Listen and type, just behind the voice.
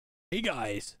Hey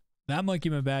guys, that monkey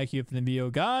man back here from the video.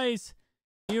 Guys,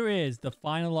 here is the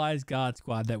finalized God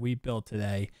Squad that we built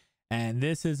today. And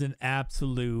this is an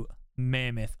absolute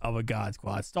mammoth of a God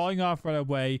Squad. Starting off right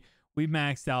away, we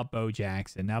maxed out Bo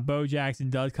Jackson. Now, Bo Jackson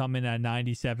does come in at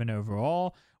 97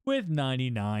 overall with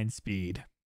 99 speed.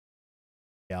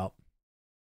 Yep.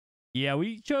 Yeah,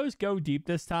 we chose Go Deep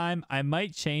this time. I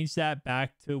might change that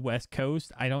back to West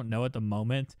Coast. I don't know at the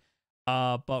moment.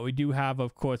 But we do have,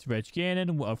 of course, Rich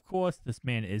Gannon. Of course, this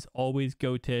man is always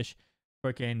goatish.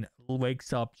 Freaking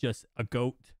wakes up just a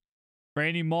goat.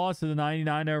 Randy Moss is a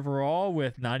 99 overall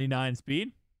with 99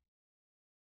 speed.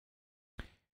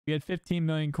 We had 15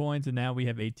 million coins, and now we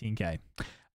have 18k.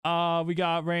 We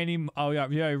got Randy. We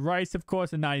got Rice, of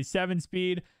course, at 97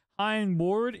 speed. Hein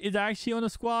Ward is actually on the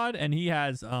squad, and he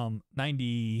has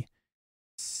 95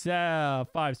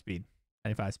 speed.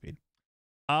 95 speed.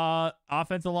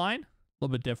 Offensive line. A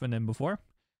little bit different than before.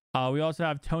 We also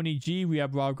have Tony G. We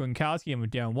have Rob Gronkowski and with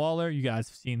Darren Waller. You guys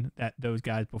have seen those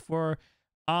guys before.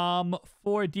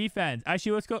 For defense,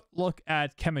 actually, let's go look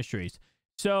at chemistries.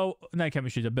 So, not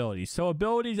chemistries, abilities. So,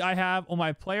 abilities I have on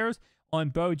my players. On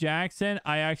Bo Jackson,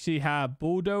 I actually have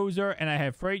Bulldozer and I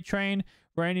have Freight Train.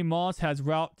 Randy Moss has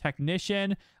Route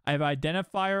Technician. I have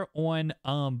Identifier on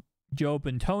Joe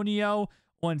Antonio.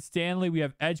 On Stanley, we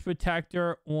have Edge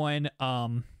Protector. On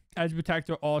Edge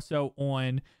Protector also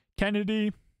on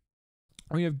Kennedy.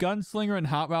 We have Gunslinger and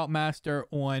Hot Route Master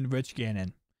on Rich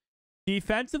Gannon.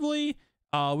 Defensively,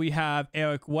 we have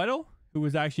Eric Weddle, who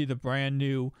was actually the brand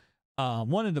new,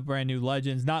 one of the brand new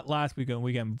legends. Not last week, the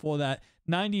weekend before that.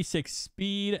 96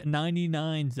 speed,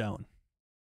 99 zone.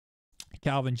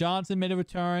 Calvin Johnson made a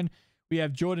return. We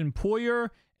have Jordan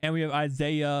Poyer and we have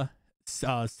Isaiah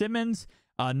Simmons.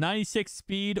 96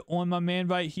 speed on my man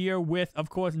right here with, of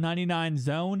course, 99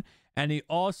 zone. And he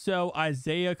also,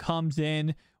 Isaiah comes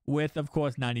in with, of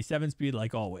course, 97 speed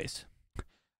like always.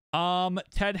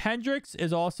 Ted Hendricks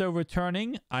is also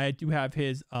returning. I do have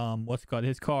his,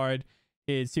 his card,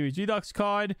 his Series Redux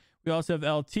card. We also have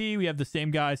LT. We have the same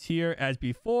guys here as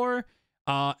before.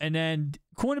 And then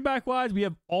cornerback-wise, we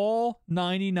have all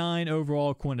 99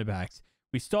 overall cornerbacks.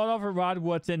 We start off with Rod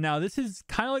Woodson. Now, this is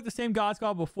kind of like the same God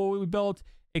Squad before we built,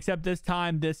 except this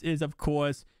time, this is, of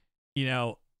course, you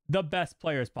know, the best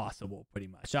players possible, pretty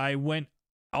much. I went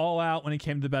all out when it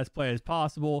came to the best players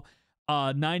possible.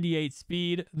 98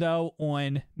 speed, though,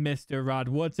 on Mr. Rod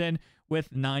Woodson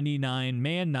with 99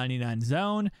 man, 99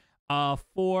 zone.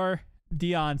 For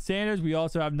Deion Sanders, we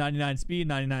also have 99 speed,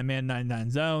 99 man, 99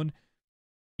 zone.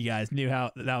 You guys knew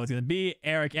how that was going to be.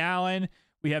 Eric Allen.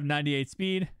 We have 98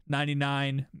 speed,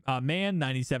 99 man,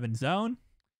 97 zone.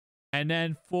 And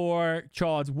then for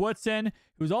Charles Woodson,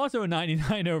 who's also a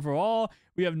 99 overall,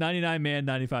 we have 99 man,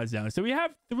 95 zone. So we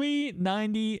have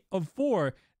 99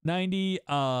 overall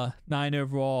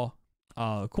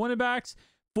cornerbacks.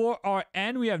 For our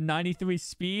end, we have 93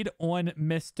 speed on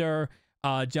Mr.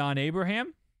 John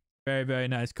Abraham. Very, very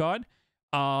nice card.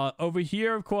 Over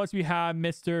here, of course, we have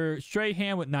Mr.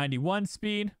 Strahan with 91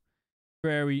 speed.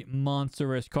 Very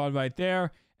monstrous card right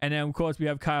there. And then, of course, we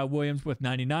have Kyle Williams with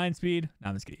 99 speed. No,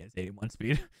 I'm just kidding. He has 81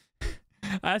 speed.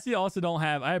 I actually also don't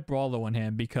have... I have Brawler on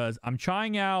him because I'm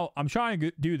trying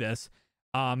to do this.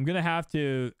 I'm going to have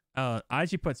to... I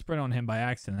actually put Sprint on him by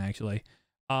accident, actually.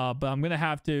 But I'm going to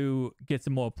have to get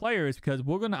some more players because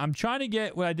I'm trying to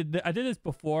get what I did. I did this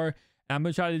before. And I'm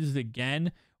going to try to do this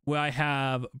again where I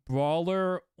have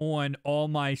Brawler on all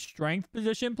my strength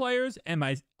position players and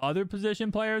my other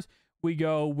position players. We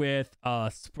go with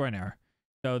Sprinter.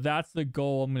 So that's the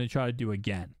goal I'm going to try to do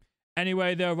again.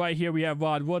 Anyway, though, right here we have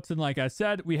Rod Woodson. Like I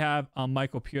said, we have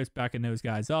Michael Pierce backing those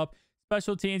guys up.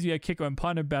 Special teams, we have kicker and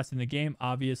punter, best in the game.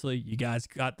 Obviously, you guys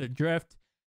got the drift.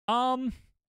 And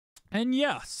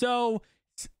yeah, so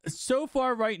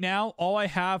far right now, all I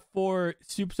have for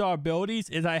superstar abilities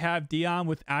is I have Dion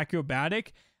with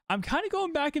acrobatic. I'm kind of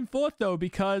going back and forth, though,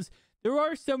 because there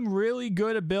are some really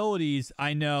good abilities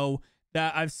I know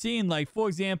that I've seen. Like, for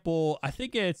example, I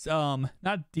think it's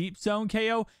not deep zone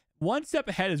KO. One step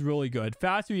ahead is really good.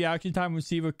 Fast reaction time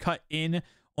receiver cut in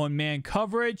on man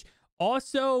coverage.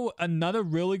 Also, another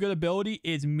really good ability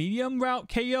is medium route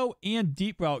KO and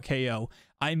deep route KO.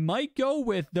 I might go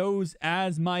with those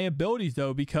as my abilities,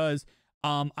 though, because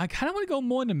I kind of want to go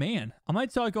more into man. I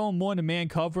might start going more into man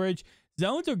coverage.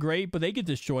 Zones are great, but they get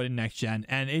destroyed in next gen,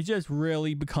 and it just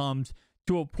really becomes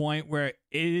to a point where it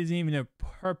isn't even a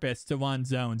purpose to run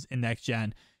zones in next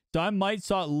gen. So I might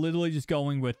start literally just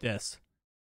going with this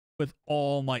with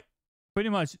all my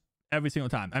pretty much every single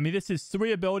time. I mean, this is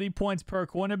 3 ability points per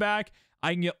cornerback.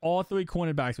 I can get all 3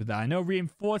 cornerbacks with that. I know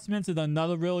reinforcements is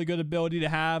another really good ability to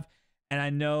have. And I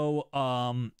know,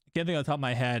 can't think on the top of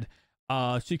my head,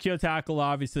 secure tackle,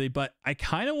 obviously, but I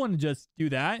kind of want to just do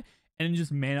that and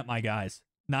just man up my guys.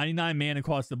 99 man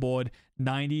across the board,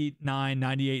 99,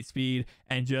 98 speed,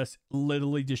 and just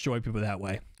literally destroy people that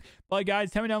way. But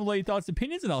guys, tell me down below your thoughts and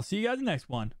opinions, and I'll see you guys in the next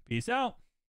one. Peace out.